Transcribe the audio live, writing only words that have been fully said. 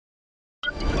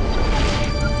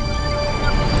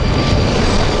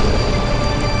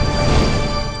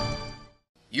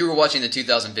watching the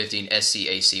 2015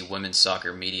 SCAC Women's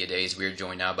Soccer Media Days. We are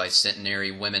joined now by Centenary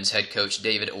Women's head coach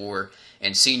David Orr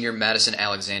and senior Madison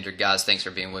Alexander. Guys, thanks for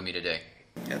being with me today.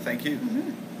 Yeah, thank you.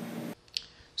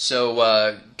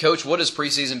 So, Coach, what has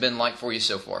preseason been like for you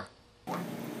so far?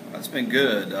 It's been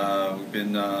good. We've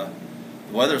been the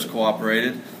weather's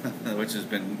cooperated, which has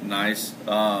been nice.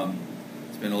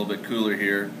 It's been a little bit cooler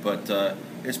here, but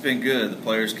it's been good. The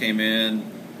players came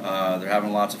in. They're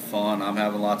having lots of fun. I'm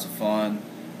having lots of fun.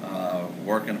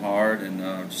 Working hard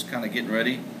and just kind of getting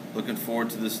ready. Looking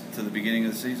forward to the beginning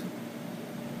of the season.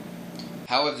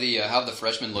 How have the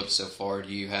freshmen looked so far?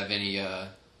 Do you have any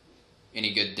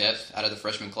good depth out of the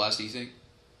freshman class, do you think?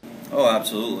 Oh,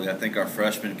 absolutely. I think our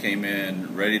freshmen came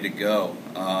in ready to go.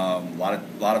 A lot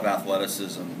of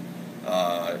athleticism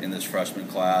in this freshman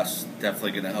class.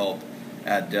 Definitely going to help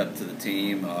add depth to the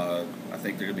team. I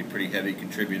think they're going to be pretty heavy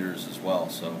contributors as well.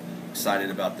 So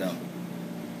excited about them.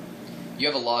 You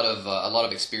have a lot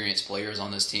of experienced players on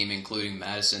this team, including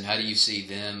Madison. How do you see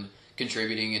them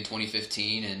contributing in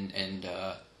 2015, and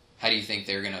how do you think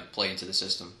they're going to play into the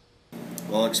system?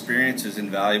 Well, experience is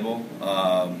invaluable.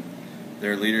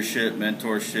 Their leadership,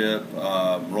 mentorship,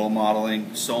 role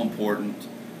modeling, so important.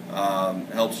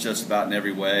 Helps just about in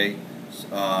every way.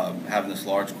 Having this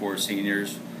large core of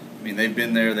seniors. I mean, they've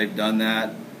been there, they've done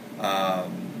that.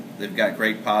 They've got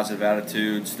great positive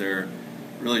attitudes. They're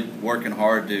really working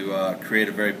hard to create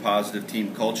a very positive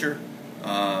team culture.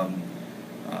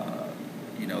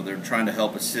 They're trying to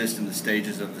help assist in the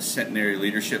stages of the Centenary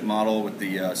leadership model with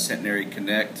the Centenary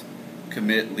Connect,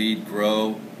 Commit, Lead,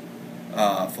 Grow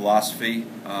philosophy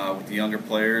with the younger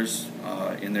players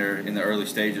in the early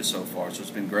stages so far. So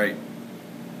it's been great.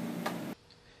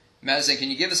 Madison, can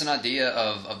you give us an idea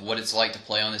of what it's like to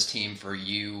play on this team for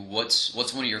you? What's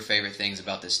one of your favorite things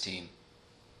about this team?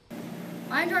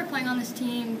 I enjoy playing on this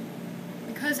team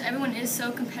because everyone is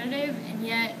so competitive, and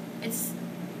yet it's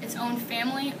its own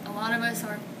family. A lot of us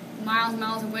are miles and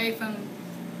miles away from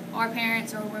our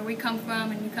parents or where we come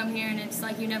from, and you come here and it's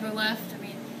like you never left. I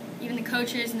mean, even the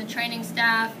coaches and the training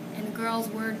staff and the girls,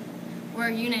 we're a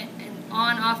unit, and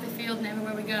on, off the field, and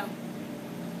everywhere we go.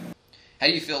 How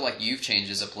do you feel like you've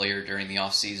changed as a player during the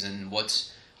off season?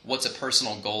 What's a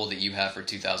personal goal that you have for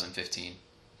 2015?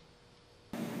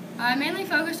 I mainly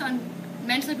focused on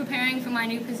mentally preparing for my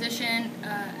new position.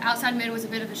 Outside mid was a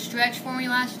bit of a stretch for me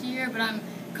last year, but I'm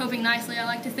coping nicely, I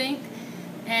like to think.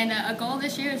 And a goal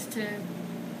this year is to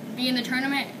be in the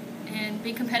tournament and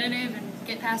be competitive and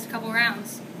get past a couple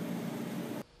rounds.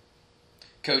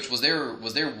 Coach, was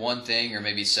there one thing or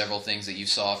maybe several things that you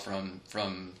saw from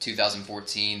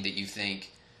 2014 that you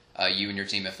think you and your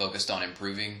team have focused on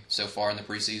improving so far in the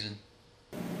preseason?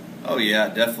 Oh yeah,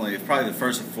 definitely. Probably the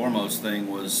first and foremost thing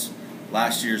was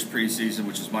last year's preseason,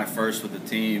 which was my first with the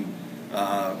team.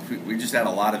 We just had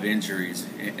a lot of injuries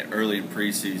early in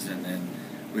preseason, and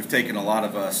we've taken a lot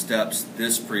of steps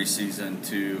this preseason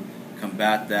to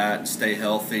combat that and stay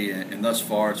healthy, and thus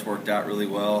far it's worked out really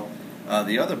well.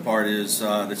 The other part is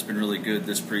that's been really good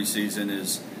this preseason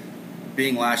is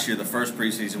being last year the first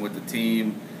preseason with the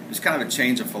team. It's kind of a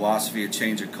change of philosophy, a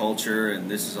change of culture, and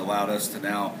this has allowed us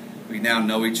to we now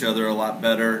know each other a lot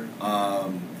better.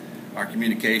 Our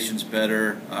communication's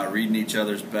better, reading each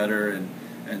other's better,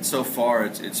 and so far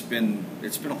it's been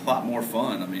a lot more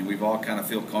fun. I mean, we've all kind of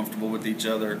feel comfortable with each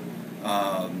other,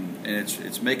 and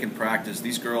it's making practice.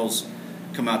 These girls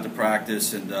come out to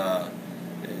practice and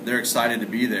they're excited to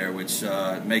be there, which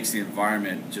makes the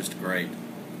environment just great.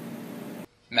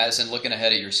 Madison, looking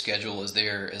ahead at your schedule, is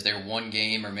there one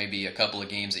game or maybe a couple of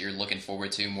games that you're looking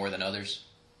forward to more than others?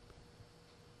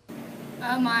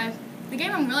 The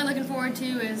game I'm really looking forward to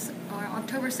is our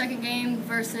October 2nd game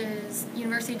versus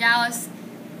University of Dallas.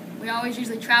 We always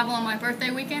usually travel on my birthday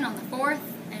weekend on the 4th,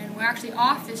 and we're actually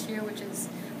off this year, which is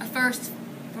a first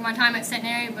for my time at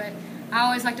Centenary, but I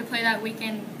always like to play that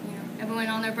weekend. You know, everyone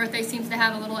on their birthday seems to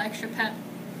have a little extra pep,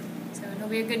 so it'll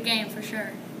be a good game for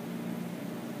sure.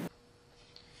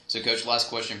 So, Coach, last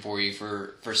question for you.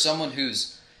 For someone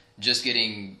who's just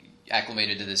getting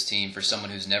acclimated to this team, for someone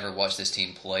who's never watched this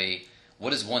team play,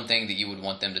 what is one thing that you would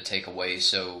want them to take away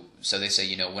so they say,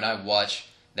 you know, when I watch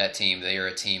that team, they are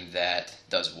a team that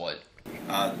does what?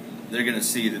 They're going to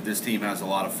see that this team has a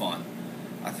lot of fun.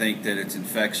 I think that it's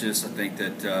infectious. I think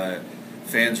that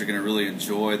fans are going to really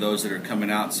enjoy those that are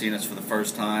coming out and seeing us for the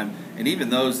first time, and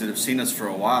even those that have seen us for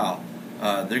a while.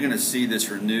 They're going to see this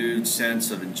renewed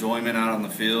sense of enjoyment out on the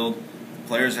field. The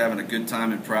players are having a good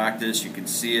time in practice. You can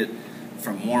see it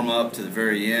from warm-up to the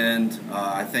very end.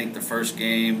 I think the first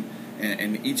game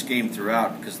and each game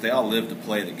throughout, because they all live to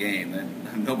play the game,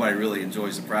 and nobody really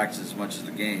enjoys the practice as much as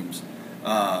the games.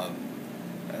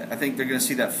 I think they're going to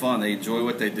see that fun. They enjoy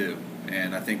what they do,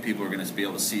 and I think people are going to be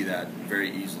able to see that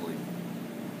very easily.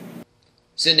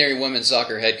 Centenary women's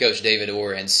soccer head coach David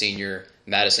Orr and senior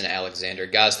Madison Alexander.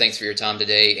 Guys, thanks for your time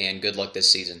today, and good luck this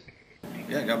season.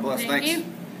 Yeah, God bless. Thank Thanks.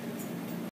 you.